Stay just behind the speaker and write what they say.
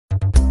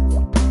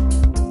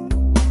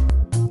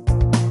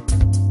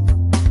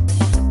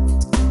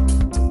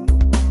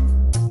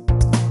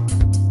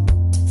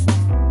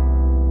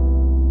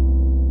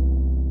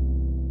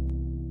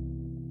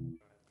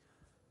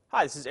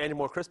Hi, this is Andy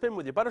Moore-Crispin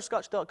with your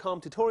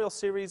Butterscotch.com tutorial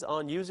series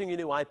on using your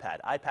new iPad,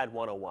 iPad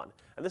 101.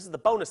 And this is the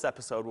bonus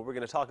episode where we're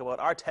going to talk about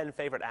our 10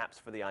 favorite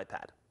apps for the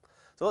iPad.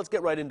 So let's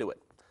get right into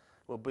it.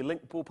 We'll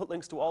put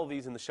links to all of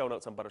these in the show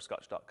notes on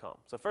Butterscotch.com.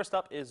 So first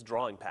up is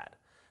Drawing Pad.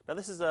 Now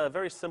this is a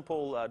very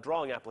simple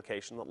drawing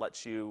application that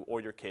lets you, or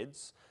your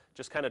kids,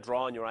 just kind of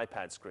draw on your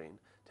iPad screen.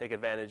 Take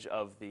advantage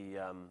of the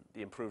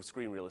improved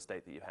screen real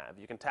estate that you have.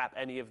 You can tap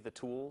any of the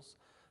tools,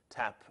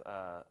 tap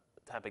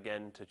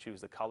again to choose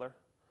the color,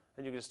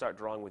 and you can just start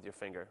drawing with your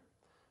finger.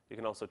 You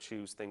can also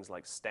choose things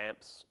like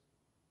stamps.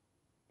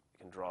 You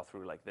can draw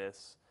through like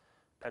this.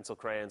 Pencil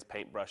crayons,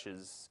 paint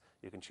brushes.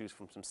 You can choose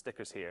from some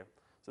stickers here.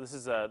 So this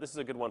is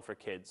a good one for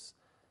kids.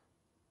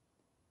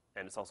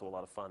 And it's also a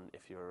lot of fun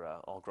if you're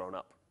all grown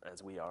up,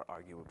 as we are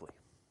arguably.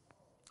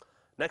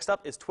 Next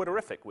up is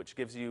Twitterific, which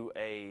gives you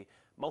a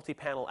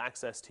multi-panel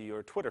access to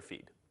your Twitter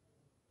feed.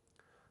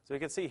 So you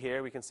can see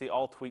here, we can see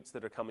all tweets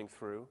that are coming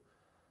through.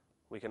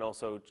 We can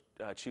also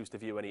choose to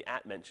view any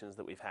 @mentions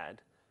that we've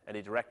had,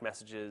 any direct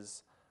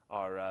messages,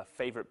 our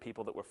favorite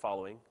people that we're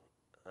following.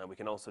 We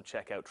can also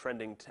check out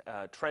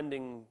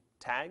trending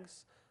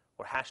tags,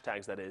 or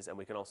hashtags that is, and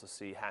we can also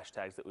see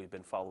hashtags that we've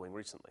been following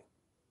recently.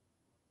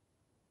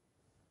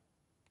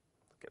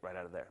 Get right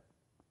out of there.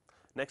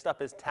 Next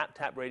up is Tap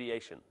Tap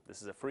Radiation.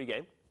 This is a free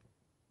game,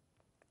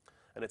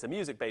 and it's a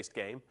music-based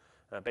game.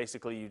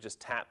 Basically, you just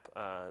tap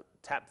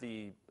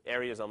the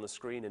areas on the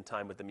screen in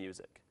time with the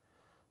music.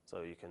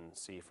 So you can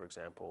see, for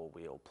example,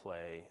 we'll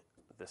play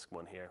this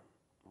one here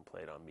and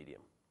play it on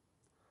medium.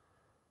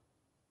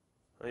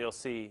 And you'll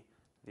see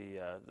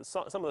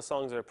some of the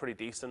songs are pretty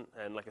decent,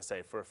 and like I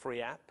say, for a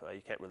free app,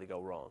 you can't really go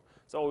wrong.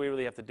 So all we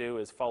really have to do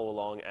is follow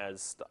along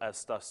as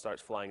stuff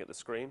starts flying at the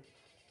screen.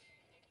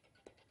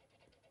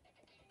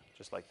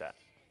 Just like that.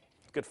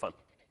 Good fun.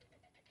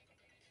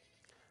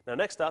 Now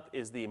next up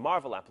is the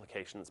Marvel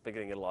application that's been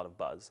getting a lot of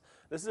buzz.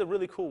 This is a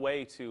really cool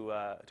way to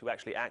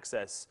actually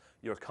access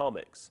your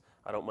comics.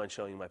 I don't mind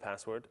showing you my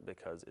password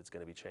because it's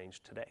going to be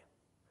changed today.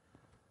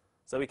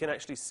 So we can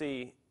actually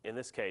see, in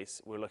this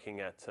case, we're looking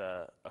at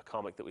a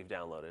comic that we've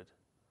downloaded.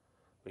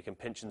 We can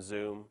pinch and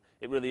zoom.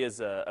 It really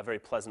is a very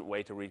pleasant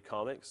way to read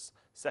comics,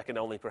 second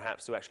only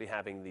perhaps to actually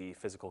having the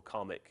physical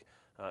comic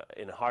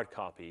in a hard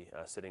copy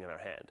sitting in our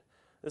hand.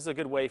 This is a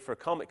good way for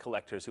comic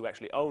collectors who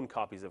actually own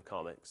copies of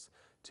comics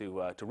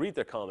to read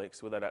their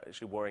comics without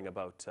actually worrying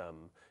about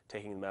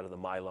taking them out of the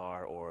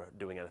Mylar or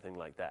doing anything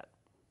like that.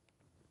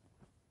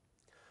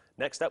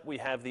 Next up, we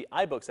have the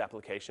iBooks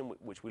application,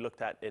 which we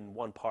looked at in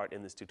one part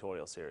in this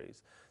tutorial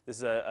series. This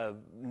is a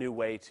new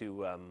way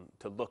to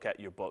look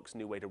at your books,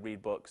 new way to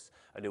read books,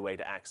 a new way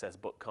to access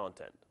book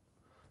content.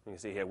 You can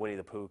see here, Winnie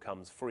the Pooh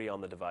comes free on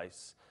the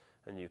device,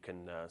 and you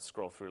can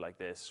scroll through like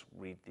this,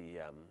 read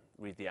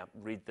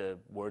the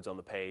words on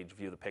the page,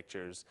 view the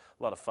pictures.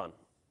 A lot of fun.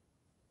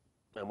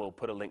 And we'll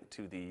put a link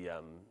to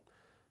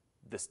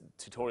this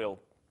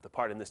tutorial, the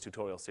part in this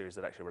tutorial series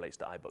that actually relates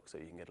to iBooks, so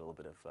you can get a little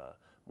bit of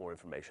more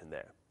information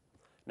there.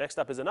 Next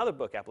up is another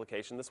book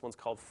application. This one's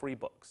called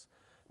FreeBooks.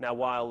 Now,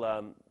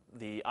 while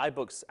the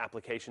iBooks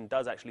application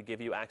does actually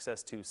give you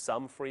access to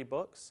some free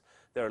books,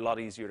 they're a lot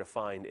easier to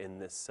find in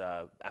this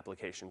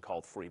application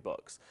called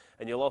FreeBooks.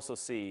 And you'll also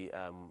see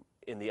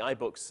in the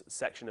iBooks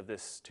section of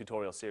this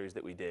tutorial series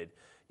that we did,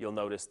 you'll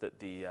notice that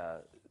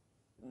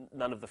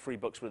none of the free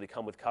books really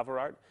come with cover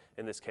art.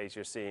 In this case,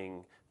 you're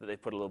seeing that they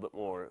put a little bit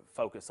more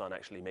focus on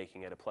actually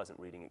making it a pleasant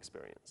reading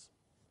experience.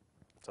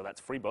 So that's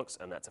FreeBooks,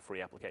 and that's a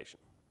free application.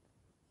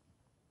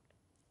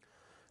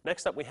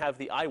 Next up, we have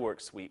the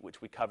iWork suite,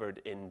 which we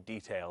covered in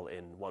detail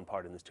in one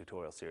part in this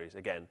tutorial series.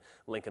 Again,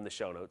 link in the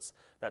show notes.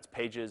 That's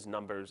Pages,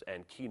 Numbers,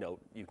 and Keynote.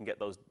 You can get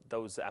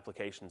those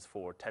applications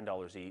for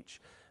 $10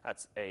 each.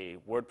 That's a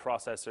word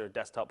processor,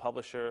 desktop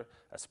publisher,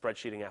 a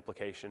spreadsheeting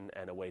application,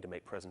 and a way to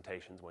make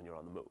presentations when you're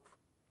on the move.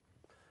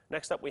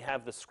 Next up, we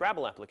have the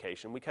Scrabble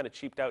application. We kind of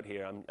cheaped out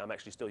here. I'm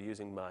actually still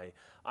using my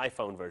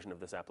iPhone version of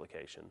this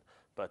application.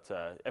 But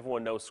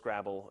everyone knows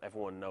Scrabble.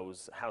 Everyone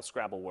knows how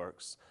Scrabble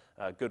works.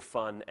 Good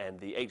fun, and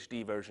the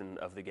HD version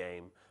of the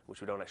game,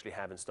 which we don't actually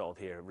have installed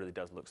here, really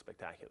does look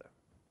spectacular.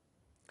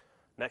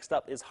 Next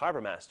up is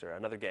Harbormaster,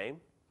 another game.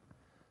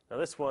 Now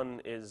this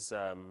one is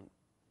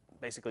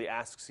basically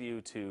asks you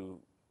to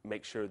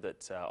make sure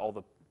that all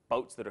the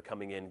boats that are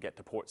coming in get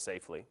to port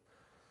safely.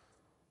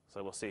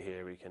 So we'll see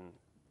here, we can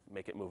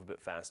make it move a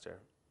bit faster.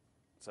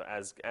 So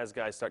as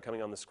guys start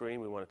coming on the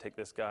screen, we want to take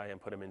this guy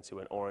and put him into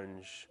an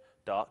orange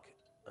dock.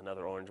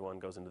 Another orange one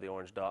goes into the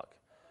orange dock.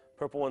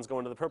 Purple ones go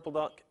into the purple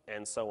dock,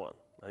 and so on.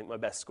 I think my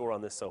best score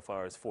on this so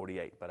far is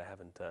 48, but I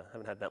haven't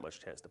had that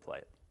much chance to play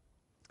it.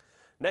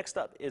 Next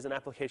up is an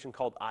application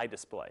called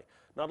iDisplay.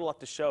 Not a lot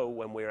to show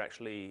when we're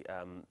actually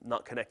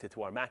not connected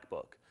to our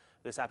MacBook.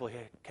 This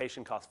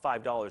application costs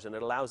 $5, and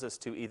it allows us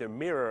to either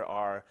mirror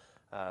our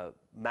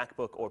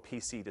MacBook or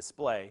PC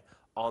display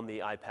on the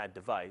iPad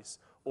device,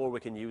 or we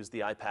can use the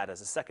iPad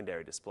as a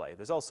secondary display.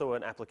 There's also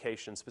an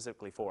application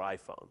specifically for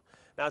iPhone.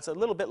 Now, it's a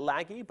little bit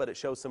laggy, but it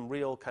shows some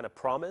real kind of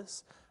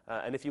promise.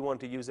 And if you want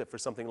to use it for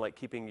something like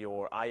keeping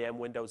your IM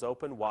windows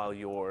open while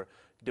you're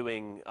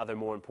doing other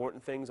more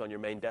important things on your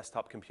main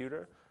desktop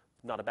computer,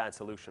 not a bad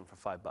solution for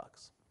 $5.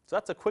 So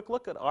that's a quick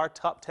look at our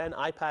top 10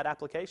 iPad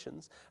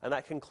applications, and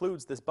that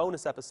concludes this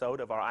bonus episode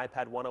of our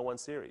iPad 101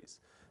 series.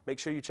 Make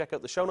sure you check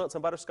out the show notes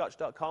on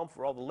butterscotch.com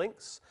for all the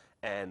links,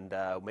 and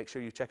make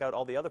sure you check out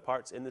all the other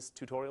parts in this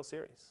tutorial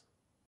series.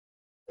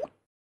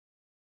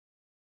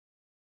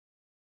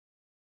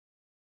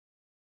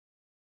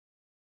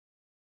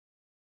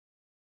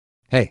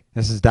 Hey,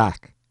 this is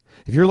Doc.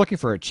 If you're looking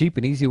for a cheap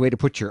and easy way to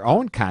put your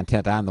own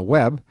content on the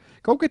web,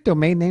 go get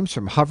domain names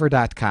from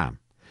hover.com.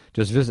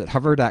 Just visit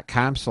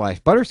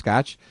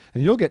hover.com/butterscotch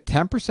and you'll get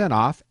 10%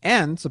 off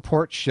and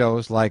support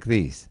shows like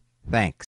these. Thanks.